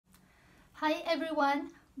Hi everyone,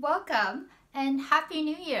 welcome and Happy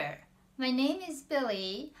New Year. My name is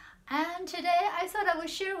Billy and today I thought I would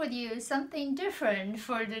share with you something different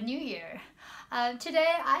for the new year.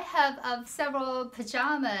 Today I have several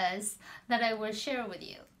pajamas that I will share with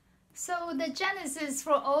you. So the genesis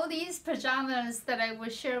for all these pajamas that I will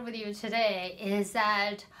share with you today is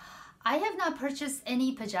that I have not purchased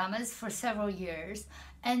any pajamas for several years,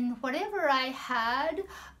 and whatever I had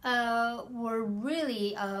were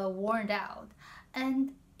really worn out.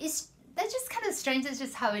 And that's just kind of strange. It's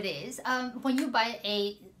just how it is. When you buy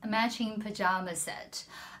a matching pajama set,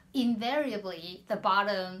 invariably the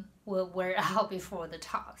bottom will wear out before the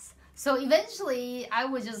tops. So eventually I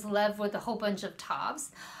was just left with a whole bunch of tops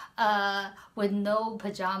with no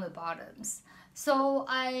pajama bottoms. So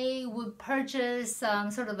I would purchase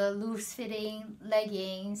sort of a loose-fitting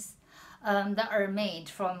leggings that are made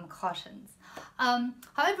from cotton.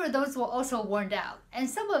 However, those were also worn out, and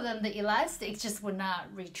some of them, the elastic just would not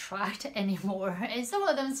retract anymore, and some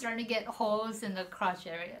of them started to get holes in the crotch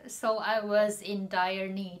area. So I was in dire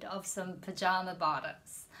need of some pajama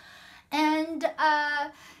bottoms. And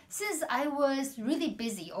since I was really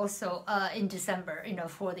busy also in December,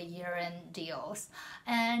 for the year-end deals,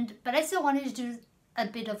 but I still wanted to do a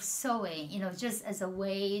bit of sewing, just as a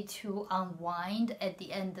way to unwind at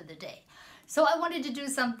the end of the day. So I wanted to do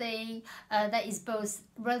something that is both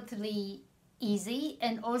relatively easy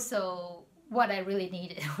and also what I really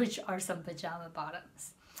needed, which are some pajama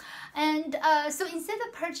bottoms. And so instead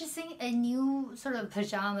of purchasing a new sort of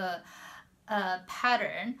pajama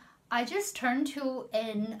pattern, I just turned to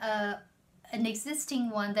an existing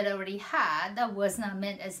one that I already had that was not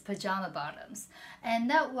meant as pajama bottoms, and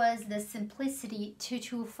that was the Simplicity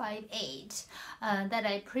 2258 that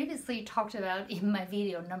I previously talked about in my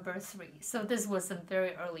video number 3. So this was a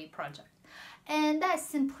very early project. And that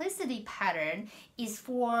Simplicity pattern is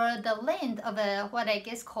for the length of what I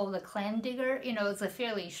guess called a clam digger. It's a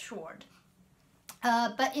fairly short.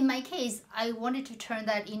 But in my case, I wanted to turn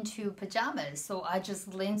that into pajamas, so I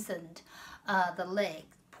just lengthened the leg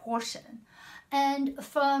portion. And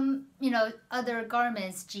from, other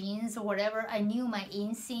garments, jeans or whatever, I knew my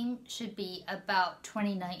inseam should be about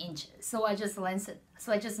 29 inches. So I just lengthened.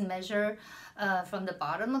 So I just measure from the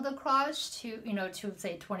bottom of the crotch to, to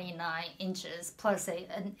say 29 inches plus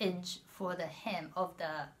an inch for the hem of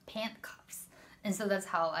the pant cuffs. And so that's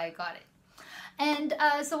how I got it. And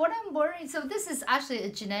so what I'm wearing, so this is actually a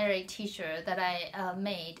generic t-shirt that I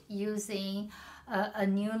made using a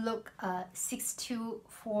new look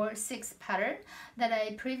 6246 pattern that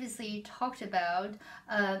I previously talked about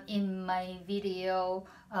in my video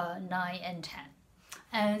 9 and 10.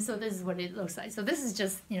 And so this is what it looks like. So this is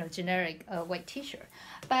just, generic white t-shirt.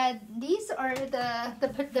 But these are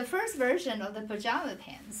the first version of the pajama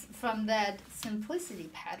pants from that Simplicity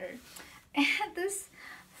pattern. And this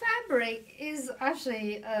fabric is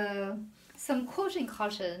actually some quilting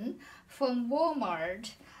cotton from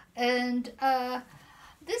Walmart, and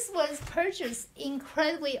this was purchased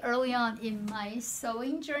incredibly early on in my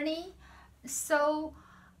sewing journey, so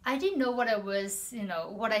I didn't know what I was,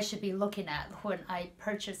 what I should be looking at when I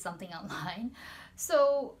purchased something online.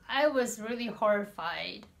 So I was really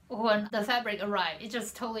horrified when the fabric arrived. It's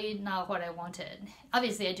just totally not what I wanted.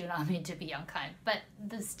 Obviously, I do not mean to be unkind, but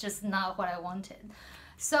this is just not what I wanted.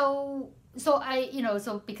 So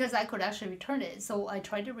because I could actually return it, so I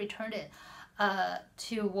tried to return it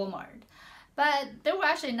to Walmart. But they were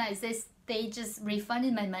actually nice. They just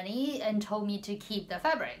refunded my money and told me to keep the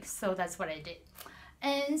fabric. So that's what I did.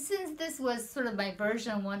 And since this was sort of my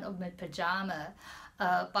version 1 of my pajama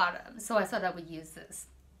bottom, so I thought I would use this.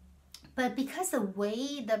 But because the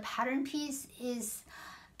way the pattern piece is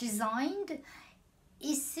designed,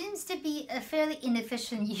 it seems to be a fairly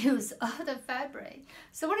inefficient use of the fabric.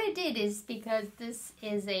 So what I did is, because this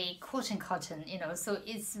is a quilting cotton, so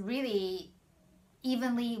it's really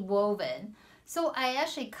evenly woven. So I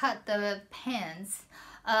actually cut the pants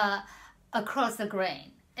across the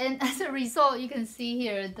grain. And as a result, you can see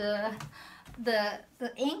here the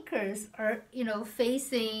anchors are,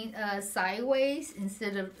 facing sideways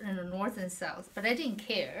instead of north and south. But I didn't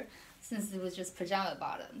care since it was just pajama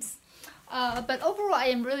bottoms. But overall, I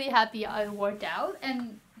am really happy how it worked out,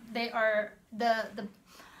 and they are the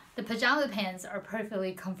pajama pants are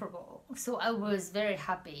perfectly comfortable. So I was very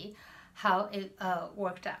happy how it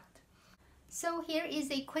worked out. So here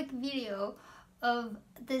is a quick video of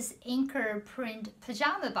this anchor print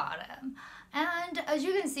pajama bottom, and as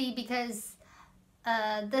you can see, because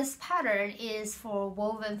this pattern is for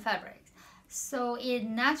woven fabrics, so it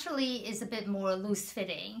naturally is a bit more loose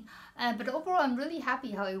fitting, but overall I'm really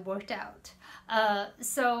happy how it worked out.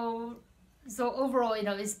 So So overall,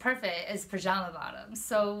 it's perfect as pajama bottoms.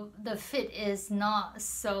 So the fit is not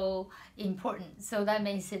so important. So that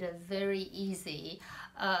makes it a very easy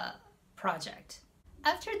project.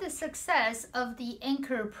 After the success of the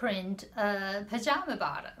anchor print pajama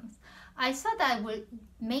bottoms, I thought that I would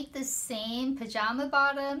make the same pajama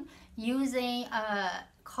bottom using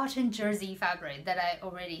cotton jersey fabric that I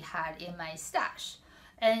already had in my stash.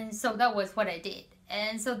 And so that was what I did.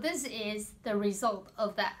 And so this is the result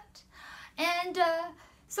of that. And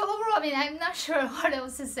so overall, I'm not sure what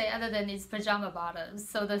else to say other than it's pajama bottoms,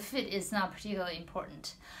 so the fit is not particularly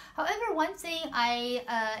important. However, one thing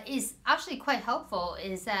is actually quite helpful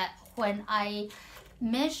is that when I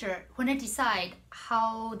decide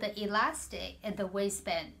how the elastic at the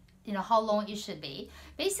waistband, how long it should be,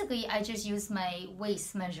 basically I just use my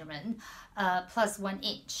waist measurement plus 1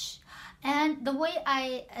 inch. And the way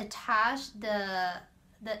I attach the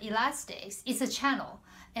elastics is a channel.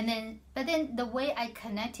 But then the way I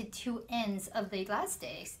connected two ends of the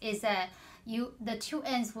elastics is that the two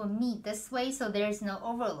ends will meet this way, so there's no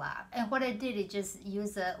overlap. And what I did is just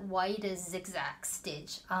use a wide zigzag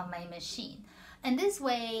stitch on my machine. And this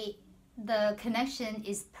way, the connection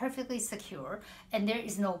is perfectly secure, and there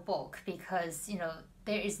is no bulk because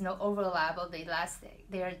there is no overlap of the elastic.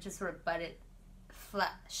 They are just sort of butted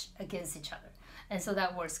flush against each other, and so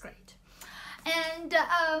that works great. And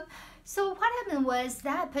so what happened was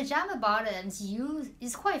that pajama bottoms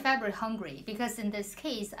is quite fabric hungry, because in this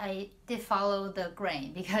case I did follow the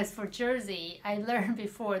grain, because for jersey I learned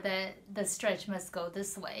before that the stretch must go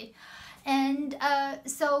this way. And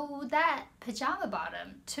so that pajama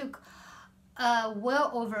bottom took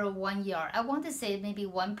well over 1 yard. I want to say maybe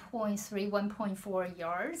 1.3, 1.4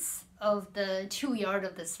 yards of the 2 yard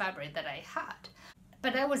of this fabric that I had.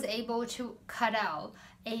 But I was able to cut out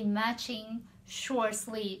a matching short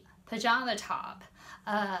sleeve pajama top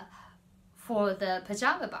for the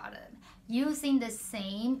pajama bottom using the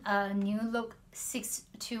same New Look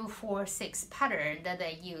 6246 pattern that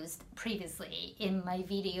I used previously in my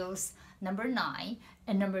videos number 9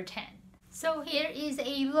 and number 10. So here is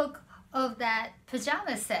a look of that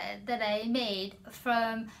pajama set that I made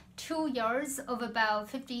from 2 yards of about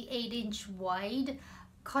 58-inch wide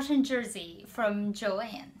cotton jersey from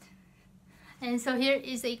Joanne. And so here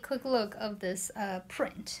is a quick look of this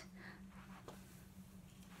print.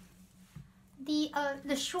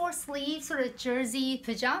 The short sleeve sort of jersey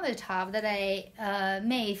pajama top that I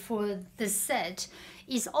made for this set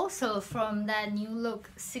is also from that New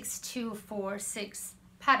Look 6246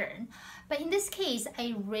 pattern. But in this case,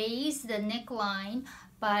 I raised the neckline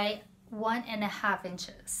by 1.5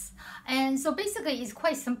 inches. And so basically it's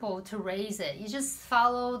quite simple to raise it. You just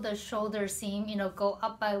follow the shoulder seam, go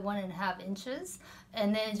up by 1.5 inches,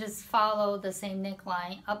 and then just follow the same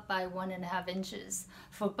neckline up by 1.5 inches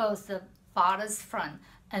for both the bodice front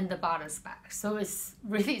and the bodice back. So it's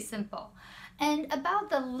really simple. And about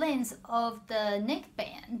the length of the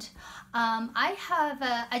neckband,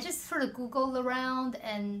 I just sort of Googled around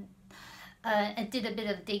and I did a bit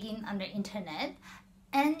of digging on the internet.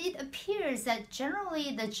 And it appears that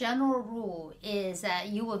generally the general rule is that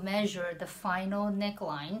you will measure the final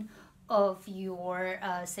neckline of your,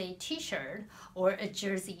 say, t-shirt or a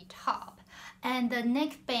jersey top. And the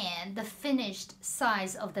neckband, the finished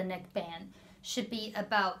size of the neckband, should be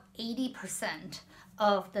about 80%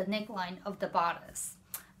 of the neckline of the bodice.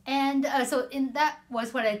 And so that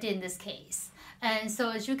was what I did in this case. And so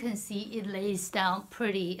as you can see, it lays down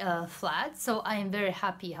pretty flat. So I am very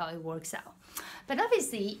happy how it works out. But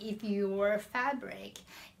obviously, if your fabric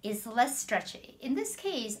is less stretchy, in this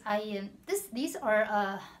case, this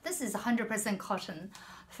is 100% cotton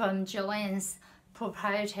from Joanne's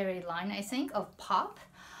proprietary line, I think, of Pop.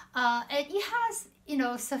 And it has,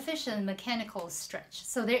 sufficient mechanical stretch,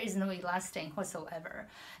 so there is no elastic whatsoever.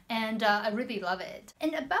 And I really love it.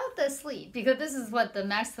 And about the sleeve, because this is what the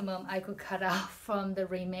maximum I could cut out from the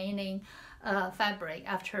remaining fabric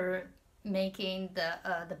after making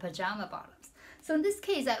the pajama bottoms. So in this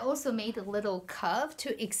case, I also made a little cuff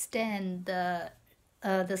to extend the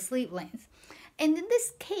sleeve length. And in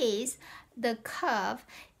this case, the cuff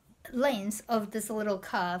length of this little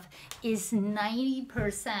cuff is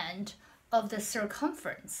 90% of the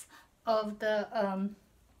circumference of the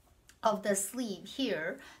sleeve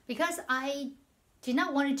here, because I did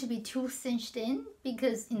not want it to be too cinched in,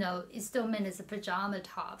 because it's still meant as a pajama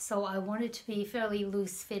top, so I want it to be fairly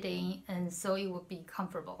loose fitting, and so it would be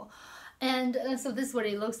comfortable. And so this is what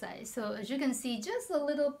it looks like. So as you can see, just a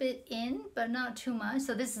little bit in, but not too much.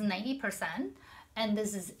 So this is 90% and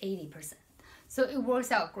this is 80%. So it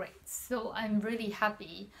works out great. So I'm really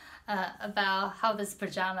happy about how this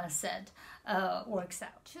pajama set works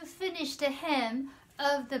out. To finish the hem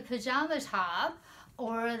of the pajama top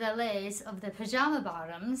or the lace of the pajama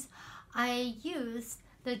bottoms, I use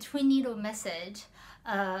the twin needle method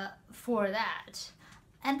for that.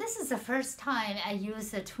 And this is the first time I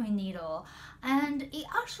use the twin needle, and it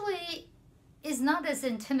actually is not as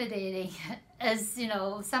intimidating as, you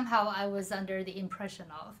know, somehow I was under the impression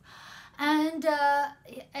of.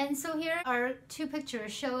 And so here are two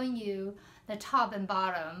pictures showing you the top and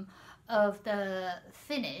bottom of the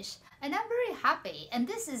finish, and I'm very happy. And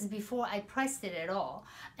this is before I pressed it at all.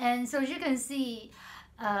 And so as you can see,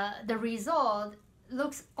 the result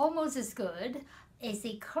looks almost as good as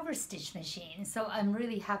a cover stitch machine. So I'm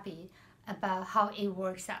really happy about how it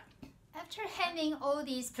works out. After hemming all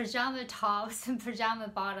these pajama tops and pajama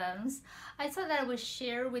bottoms, I thought that I would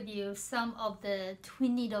share with you some of the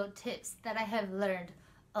twin needle tips that I have learned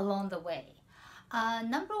along the way.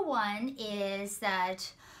 Number one is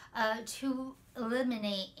that to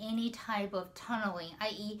eliminate any type of tunneling,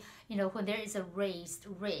 i.e., you know, when there is a raised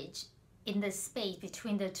ridge in the space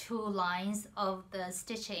between the two lines of the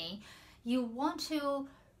stitching, you want to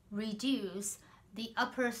reduce the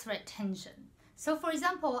upper thread tension. So for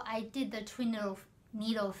example, I did the twin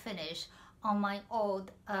needle finish on my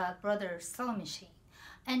old brother's sewing machine.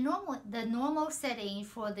 And the normal setting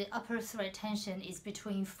for the upper thread tension is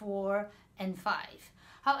between 4 and 5.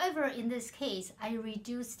 However, in this case, I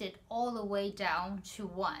reduced it all the way down to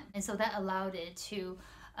 1. And so that allowed it to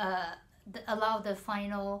allow the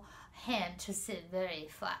final hem to sit very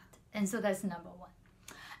flat. And so that's number one.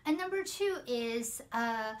 And number two is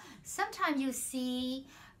sometimes you see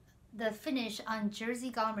the finish on jersey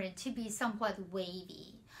garment to be somewhat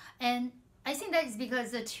wavy. And I think that is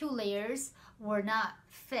because the two layers were not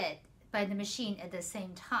fit by the machine at the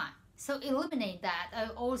same time. So eliminate that. I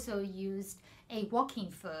also used a walking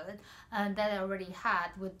foot that I already had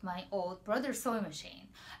with my old brother's sewing machine.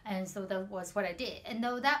 And so that was what I did. And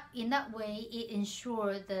in that way, it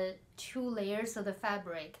ensured the two layers of the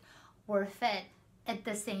fabric were fed at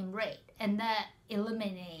the same rate, and that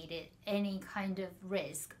eliminated any kind of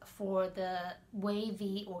risk for the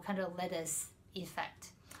wavy or kind of lettuce effect.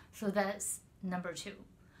 So that's number two.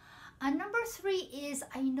 Number three is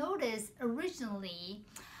I noticed originally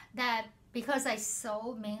that because I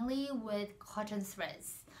sew mainly with cotton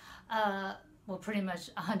threads, well, pretty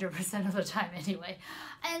much 100% of the time anyway,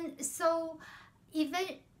 and so even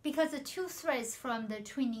because the two threads from the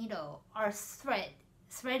twin needle are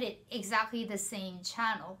threaded exactly the same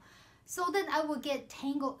channel, so then I would get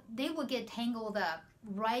tangled. They would get tangled up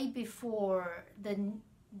right before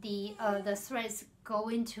the threads go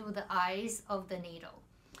into the eyes of the needle.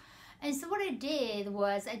 And so what I did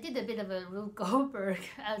was I did a bit of a Rube Goldberg.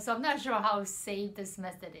 So I'm not sure how safe this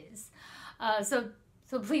method is. So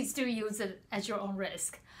please do use it at your own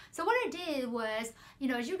risk. So what I did was, you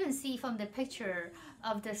know, as you can see from the picture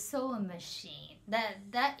of the sewing machine,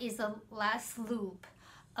 that is the last loop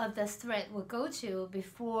of the thread will go to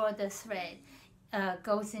before the thread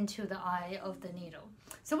goes into the eye of the needle.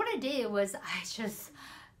 So what I did was I just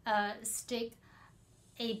stick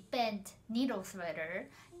a bent needle threader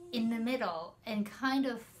in the middle and kind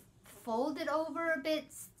of fold it over a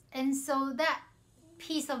bit, and so that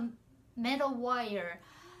piece of metal wire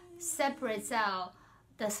separates out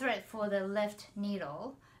the thread for the left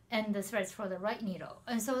needle and the threads for the right needle,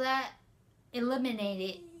 and so that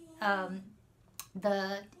eliminated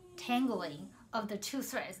the tangling of the two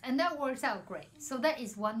threads, and that works out great. So that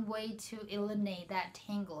is one way to eliminate that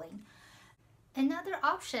tangling. Another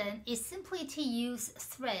option is simply to use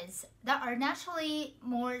threads that are naturally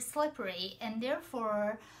more slippery and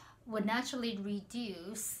therefore would naturally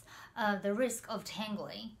reduce the risk of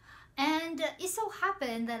tangling. And it so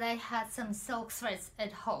happened that I had some silk threads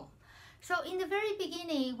at home. So in the very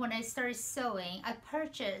beginning, when I started sewing, I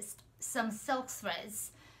purchased some silk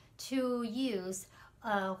threads to use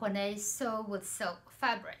when I sew with silk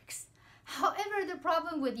fabrics. However, the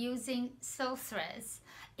problem with using silk threads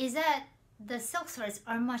is that the silk threads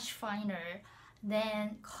are much finer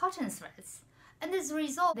than cotton threads, and as a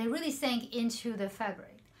result they really sank into the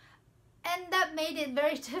fabric, and that made it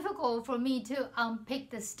very difficult for me to unpick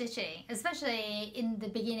the stitching, especially in the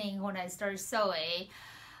beginning when I started sewing.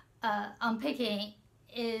 Unpicking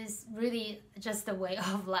is really just a way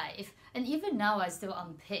of life, and even now I still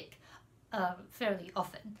unpick fairly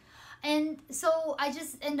often. And so I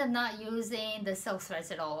just end up not using the silk threads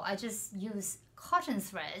at all. I just use cotton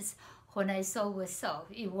threads when I sew with silk.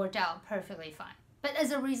 It worked out perfectly fine. But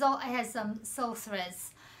as a result, I had some silk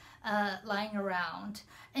threads lying around.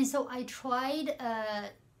 And so I tried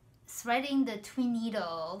threading the twin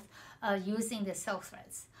needle using the silk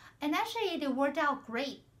threads. And actually, it worked out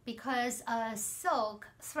great. because silk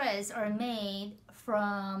threads are made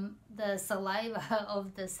from the saliva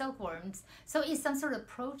of the silkworms, so it's some sort of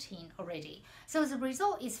protein already. So as a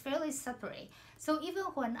result, it's fairly slippery. So even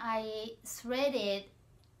when I threaded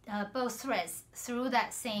both threads through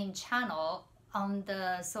that same channel on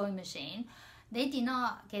the sewing machine, they did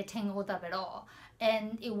not get tangled up at all,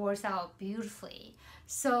 and it works out beautifully.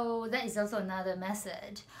 So that is also another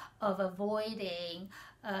method of avoiding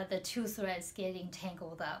the two threads getting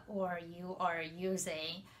tangled up, or you are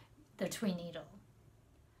using the twin needle.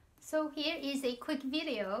 So here is a quick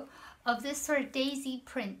video of this sort of daisy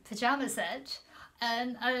print pajama set,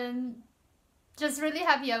 and I'm just really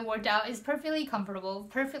happy I worked out. It's perfectly comfortable,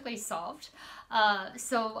 perfectly soft,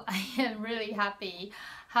 so I am really happy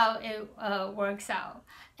how it works out.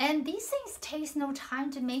 And these things takes no time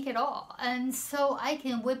to make at all, and so I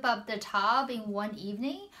can whip up the top in one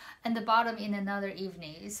evening and the bottom in another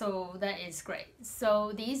evening, so that is great.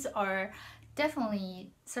 So these are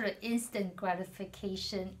definitely sort of instant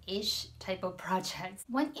gratification-ish type of projects.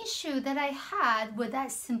 One issue that I had with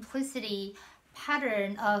that simplicity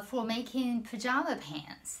pattern for making pajama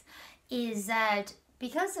pants is that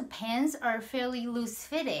because the pants are fairly loose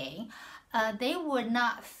fitting, they would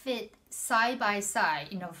not fit side by side,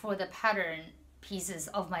 you know, for the pattern pieces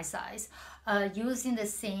of my size, using the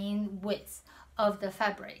same width of the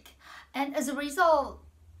fabric. And as a result,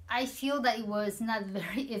 I feel that it was not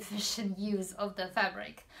very efficient use of the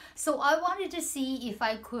fabric. So I wanted to see if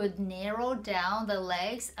I could narrow down the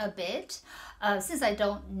legs a bit, since I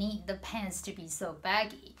don't need the pants to be so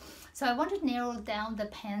baggy. So I wanted to narrow down the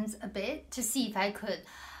pants a bit to see if I could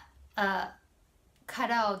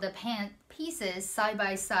cut out the pant pieces side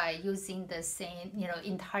by side using the same, you know,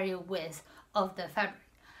 entire width of the fabric.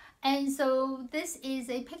 And so this is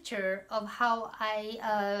a picture of how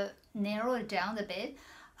I narrowed it down a bit.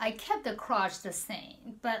 I kept the crotch the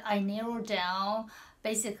same, but I narrowed down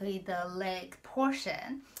basically the leg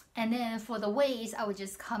portion. And then for the waist, I would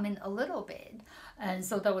just come in a little bit. And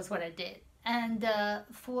so that was what I did. And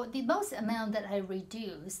for the most amount that I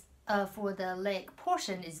reduced for the leg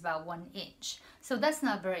portion is about 1 inch. So that's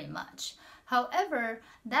not very much. However,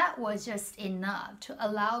 that was just enough to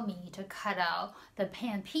allow me to cut out the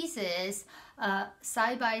pant pieces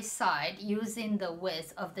side by side using the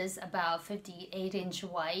width of this about 58-inch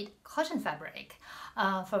wide cotton fabric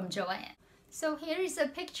from Joann. So here is a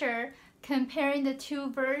picture comparing the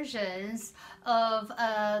two versions of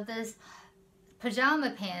this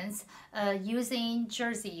pajama pants using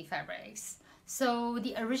jersey fabrics. So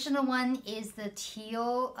the original one is the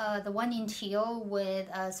teal, the one in teal with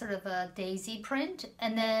sort of a daisy print,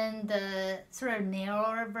 and then the sort of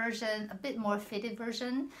narrower version, a bit more fitted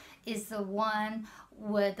version, is the one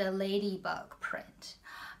with the ladybug print.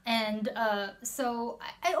 And so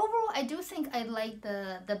overall I do think I like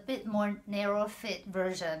the bit more narrow fit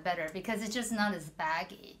version better because it's just not as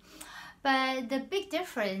baggy. But the big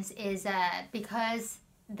difference is that because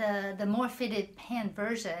the more fitted pant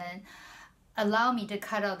version allow me to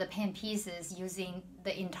cut out the pant pieces using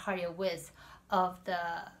the entire width of the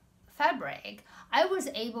fabric, I was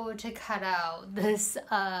able to cut out this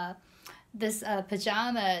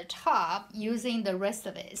pajama top using the rest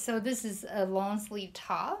of it. So this is a long sleeve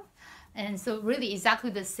top, and so really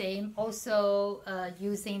exactly the same, also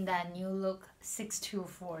using that New Look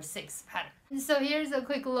 6246 pattern. So here's a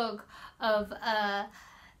quick look of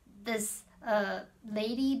this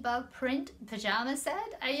ladybug print pajama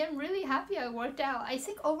set. I am really happy I worked out. I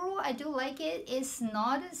think overall I do like it. It's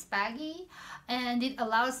not as baggy, and it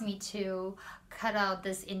allows me to cut out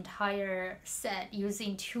this entire set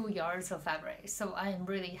using 2 yards of fabric. So I am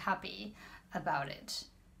really happy about it.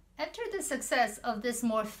 After the success of this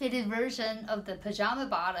more fitted version of the pajama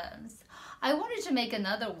bottoms, I wanted to make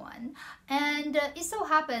another one, and it so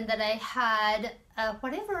happened that I had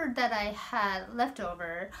whatever that I had left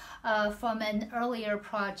over from an earlier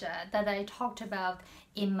project that I talked about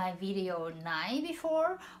in my video 9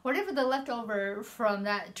 before. Whatever the leftover from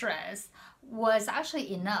that dress was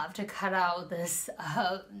actually enough to cut out this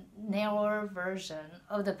narrower version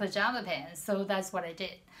of the pajama pants, so that's what I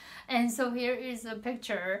did. And so here is a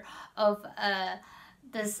picture of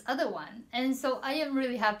this other one, and so I am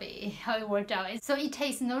really happy how it worked out. So it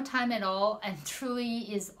takes no time at all and truly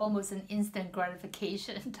is almost an instant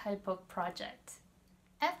gratification type of project.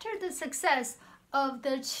 After the success of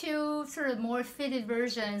the 2 sort of more fitted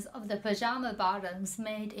versions of the pajama bottoms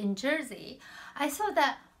made in jersey, I thought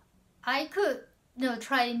that I could, you know,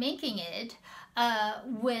 try making it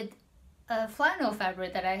with a flannel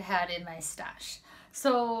fabric that I had in my stash.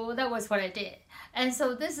 So that was what I did, and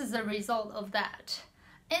so this is the result of that.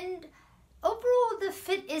 And overall the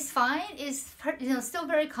fit is fine. It's still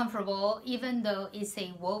very comfortable even though it's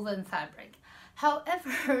a woven fabric.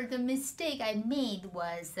 However, the mistake I made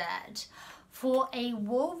was that for a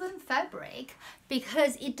woven fabric,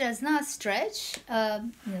 because it does not stretch,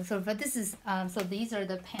 but this is so these are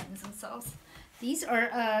the pants themselves. These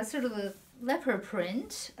are sort of a leopard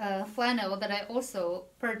print flannel that I also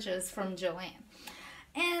purchased from Joanne.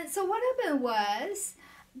 And so what happened was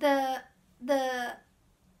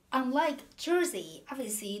unlike jersey,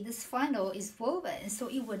 obviously this flannel is woven, so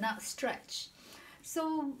it would not stretch.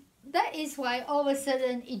 So that is why all of a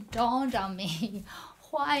sudden it dawned on me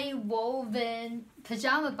why woven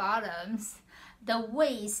pajama bottoms, the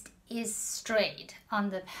waist is straight on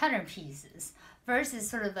the pattern pieces versus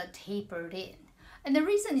sort of a tapered in. And the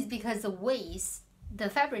reason is because the waist, the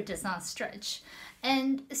fabric does not stretch.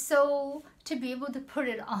 And so to be able to put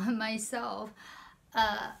it on myself,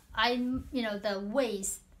 the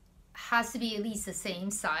waist has to be at least the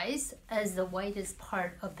same size as the widest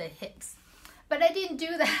part of the hips. But I didn't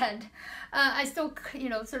do that. I still,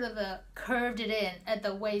 sort of curved it in at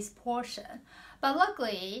the waist portion. But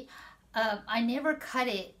luckily, I never cut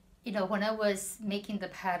it, when I was making the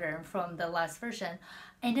pattern from the last version,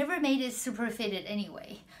 I never made it super fitted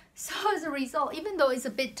anyway. So as a result, even though it's a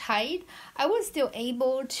bit tight, I was still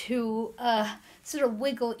able to sort of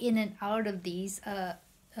wiggle in and out of these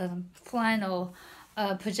flannel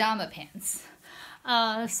pajama pants.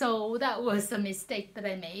 So that was a mistake that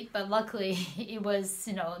I made, but luckily it was,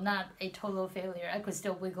 not a total failure. I could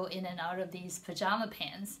still wiggle in and out of these pajama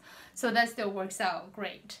pants. So that still works out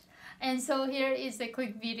great. And so here is a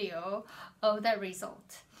quick video of that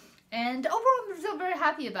result. And overall, I'm still very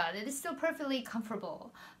happy about it. It's still perfectly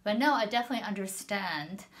comfortable. But now I definitely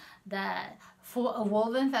understand that for a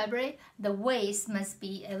woven fabric, the waist must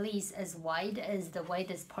be at least as wide as the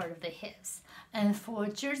widest part of the hips. And for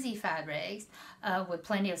jersey fabrics with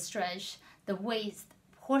plenty of stretch, the waist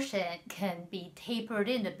portion can be tapered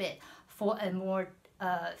in a bit for a more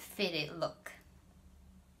fitted look.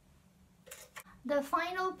 The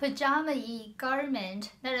final pajama-y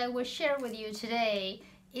garment that I will share with you today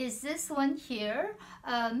is this one here,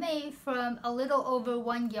 made from a little over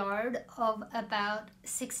 1 yard of about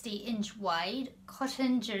 60-inch wide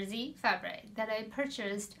cotton jersey fabric that I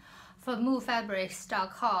purchased from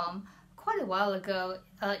movefabrics.com quite a while ago,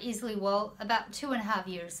 about 2.5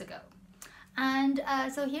 years ago. And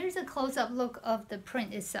so here's a close-up look of the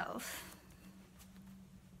print itself.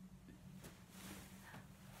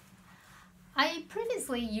 I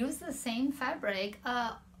previously used the same fabric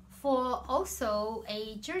for also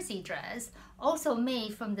a jersey dress, also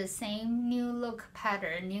made from the same New Look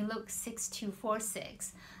pattern, New Look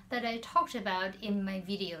 6246, that I talked about in my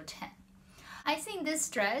video 10. I think this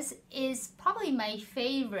dress is probably my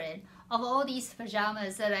favorite of all these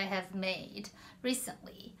pajamas that I have made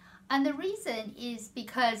recently. And the reason is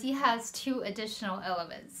because it has 2 additional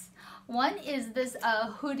elements. One is this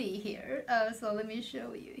hoodie here. So let me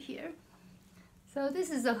show you here. So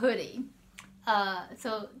this is a hoodie.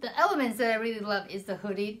 So the elements that I really love is the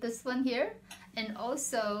hoodie, this one here, and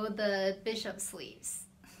also the bishop sleeves.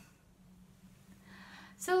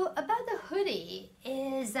 So about the hoodie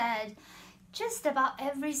is that just about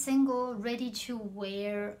every single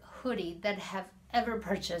ready-to-wear hoodie that I have ever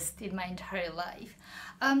purchased in my entire life,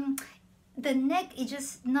 the neck is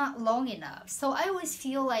just not long enough. So I always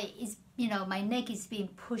feel like it's, my neck is being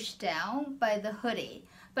pushed down by the hoodie.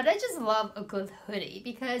 But I just love a good hoodie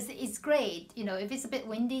because it's great. If it's a bit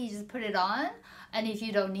windy, you just put it on, and if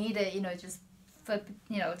you don't need it, just flip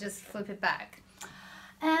it back.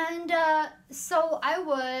 And so I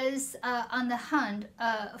was on the hunt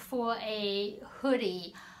for a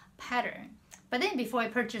hoodie pattern. But then before I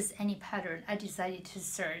purchased any pattern, I decided to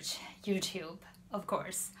search YouTube, of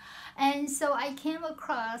course. And so I came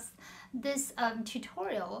across this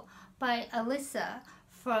tutorial by Alyssa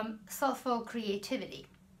from Thoughtful Creativity.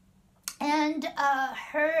 And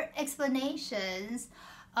her explanations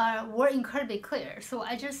were incredibly clear, so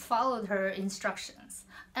I just followed her instructions.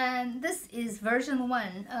 And this is version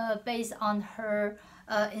 1 based on her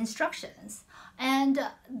instructions. And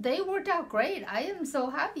they worked out great. I am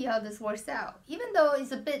so happy how this works out. Even though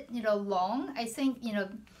it's a bit, long, I think,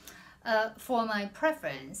 for my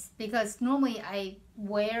preference, because normally I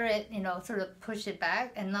wear it, sort of push it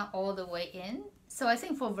back and not all the way in. So I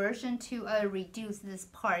think for version 2, I reduce this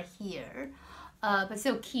part here, but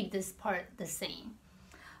still keep this part the same.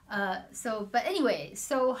 But anyway,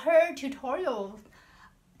 so her tutorials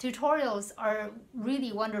are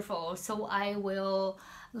really wonderful. So I will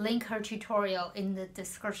link her tutorial in the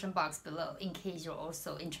description box below in case you're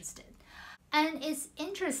also interested. And it's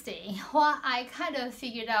interesting why I kind of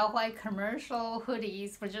figured out why commercial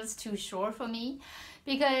hoodies were just too short for me,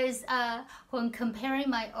 because when comparing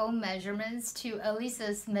my own measurements to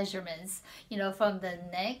Elisa's measurements, you know, from the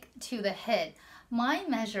neck to the head, my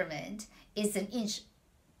measurement is an inch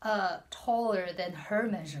taller than her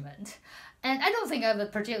measurement. And I don't think I have a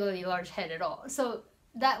particularly large head at all. So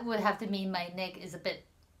that would have to mean my neck is a bit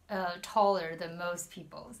taller than most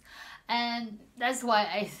people's. And that's why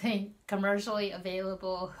I think commercially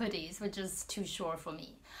available hoodies were just too short for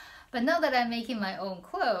me. But now that I'm making my own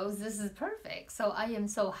clothes, this is perfect. So I am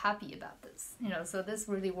so happy about this, you know, so this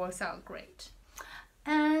really works out great.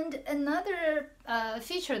 And another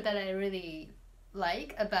feature that I really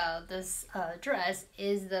like about this dress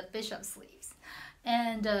is the bishop sleeves,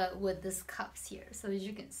 and with this cuffs here, so as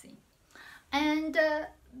you can see. And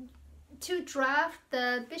to draft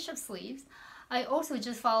the bishop sleeves, I also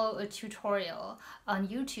just follow a tutorial on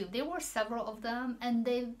YouTube. There were several of them, and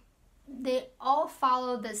they all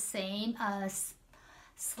follow the same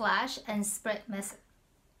slash and spread method.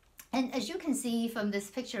 And as you can see from this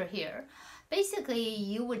picture here, basically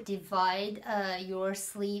you would divide your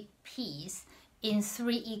sleeve piece in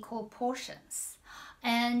 3 equal portions,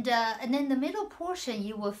 and then the middle portion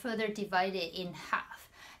you will further divide it in half,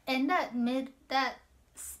 and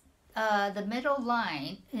the middle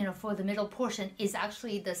line, you know, for the middle portion is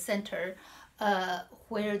actually the center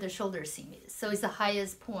where the shoulder seam is. So it's the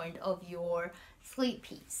highest point of your sleeve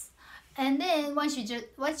piece. And then once you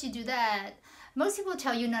do that, most people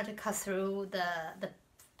tell you not to cut through the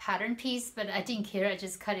pattern piece, but I didn't care. I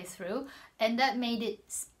just cut it through, and that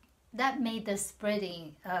made the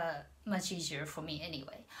spreading much easier for me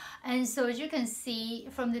anyway. And so as you can see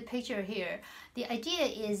from the picture here, the idea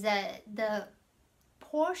is that the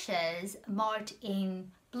portions marked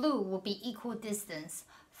in blue will be equal distance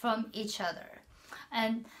from each other,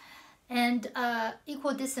 and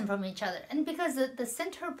equal distance from each other. And because the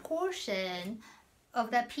center portion of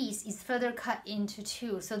that piece is further cut into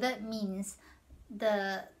 2, so that means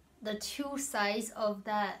the 2 sides of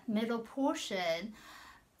that middle portion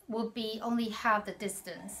will be only half the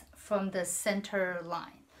distance from the center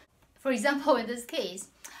line. For example, in this case,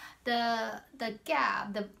 the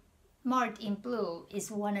gap, the marked in blue, is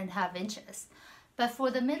 1.5 inches. But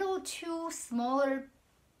for the middle 2 smaller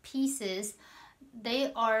pieces,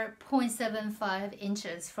 they are 0.75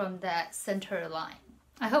 inches from that center line.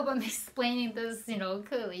 I hope I'm explaining this, you know,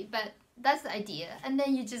 clearly, but that's the idea. And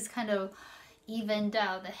then you just kind of evened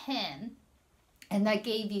out the hem, and that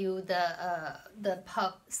gave you the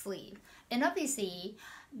puff sleeve. And obviously,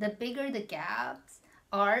 the bigger the gaps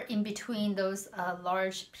are in between those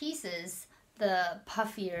large pieces, the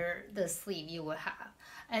puffier the sleeve you will have.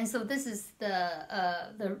 And so this is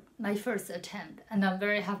my first attempt, and I'm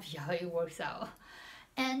very happy how it works out.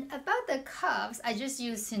 And about the cuffs, I just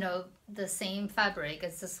used, you know, the same fabric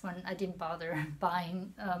as this one. I didn't bother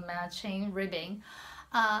buying matching ribbing.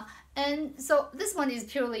 And so this one is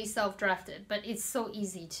purely self-drafted, but it's so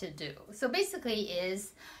easy to do. So basically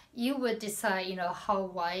is you would decide, you know, how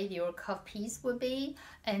wide your cuff piece would be,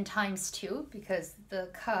 and times 2, because the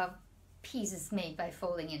cuff piece is made by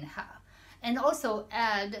folding in half. And also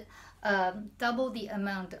add double the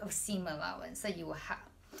amount of seam allowance that you will have.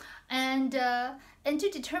 And to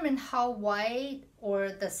determine how wide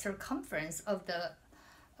or the circumference of the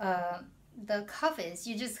cuff is,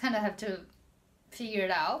 you just kind of have to figure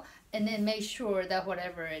it out, and then make sure that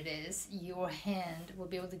whatever it is, your hand will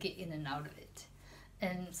be able to get in and out of it.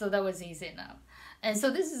 And so that was easy enough. And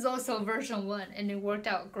so this is also version 1, and it worked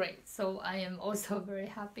out great. So I am also very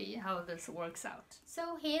happy how this works out.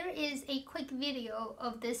 So here is a quick video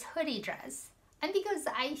of this hoodie dress. And because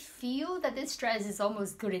I feel that this dress is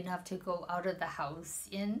almost good enough to go out of the house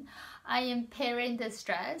in, I am pairing this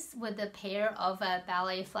dress with a pair of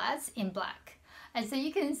ballet flats in black. And so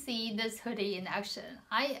you can see this hoodie in action.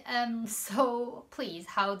 I am so pleased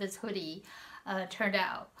how this hoodie turned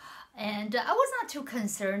out. And I was not too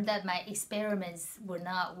concerned that my experiments would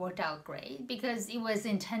not work out great, because it was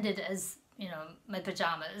intended as, you know, my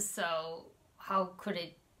pajamas, so how could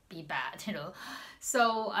it be bad, you know?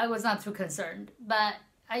 So I was not too concerned, but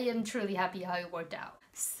I am truly happy how it worked out.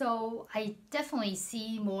 So I definitely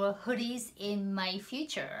see more hoodies in my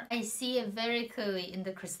future. I see it very clearly in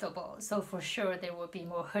the crystal ball, so for sure there will be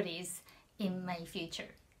more hoodies in my future.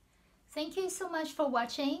 Thank you so much for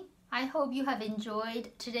watching. I hope you have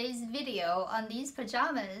enjoyed today's video on these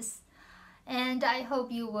pajamas, and I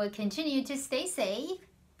hope you will continue to stay safe,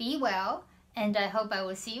 be well, and I hope I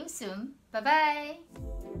will see you soon. Bye-bye!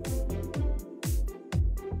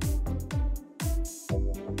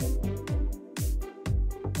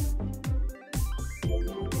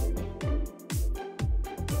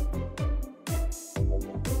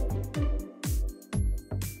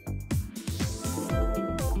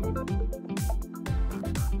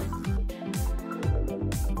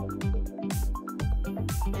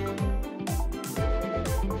 Bye.